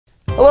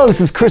Hello,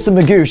 this is Chris and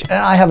Magoosh, and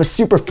I have a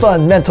super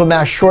fun mental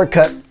math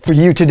shortcut for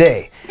you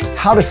today.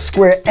 How to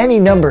square any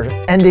number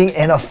ending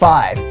in a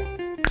 5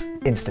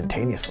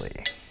 instantaneously.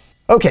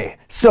 Okay,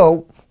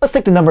 so let's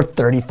take the number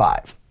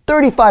 35.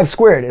 35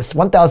 squared is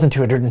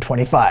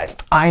 1,225.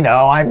 I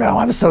know,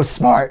 I'm so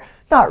smart.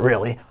 Not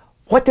really.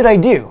 What did I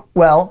do?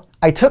 Well,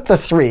 I took the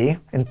 3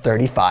 in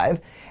 35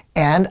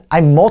 and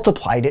I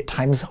multiplied it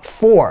times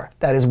 4.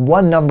 That is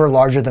one number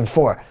larger than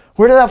 4.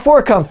 Where did that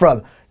 4 come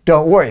from?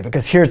 Don't worry,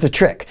 because here's the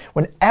trick.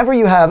 Whenever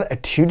you have a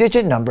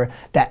 2-digit number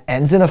that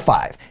ends in a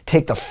 5,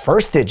 take the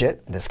first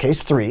digit, in this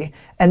case 3,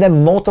 and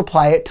then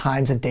multiply it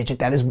times a digit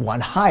that is 1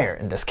 higher,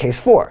 in this case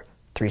 4.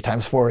 3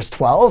 times 4 is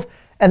 12,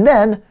 and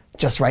then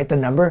just write the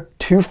number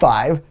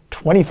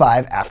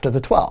 25 after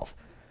the 12.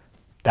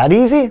 That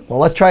easy? Well,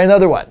 let's try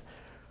another one.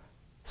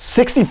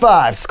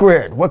 65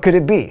 squared, what could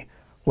it be?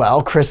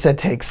 Well, Chris said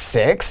take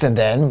 6 and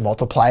then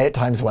multiply it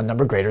times one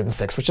number greater than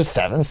 6, which is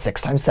 7.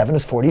 6 times 7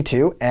 is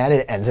 42, and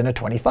it ends in a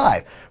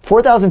 25.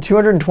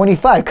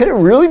 4,225. Could it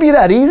really be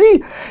that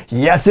easy?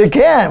 Yes, it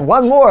can.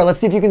 One more.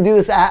 Let's see if you can do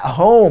this at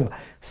home.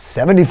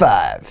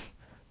 75.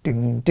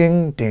 Ding,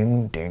 ding,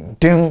 ding, ding,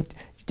 ding.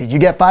 Did you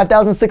get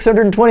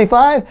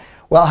 5,625?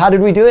 Well, how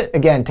did we do it?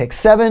 Again, take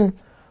 7,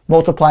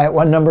 multiply it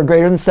one number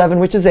greater than 7,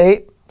 which is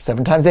 8.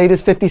 7 times 8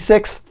 is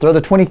 56. Throw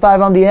the 25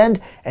 on the end,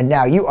 and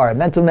now you are a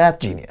mental math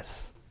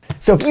genius.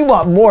 So if you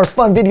want more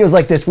fun videos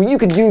like this where you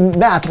can do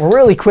math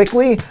really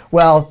quickly,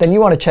 well, then you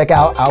want to check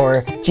out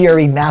our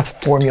GRE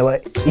Math Formula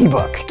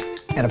ebook.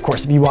 And of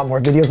course, if you want more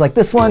videos like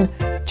this one,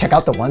 check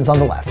out the ones on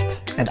the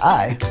left. And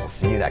I will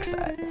see you next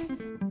time.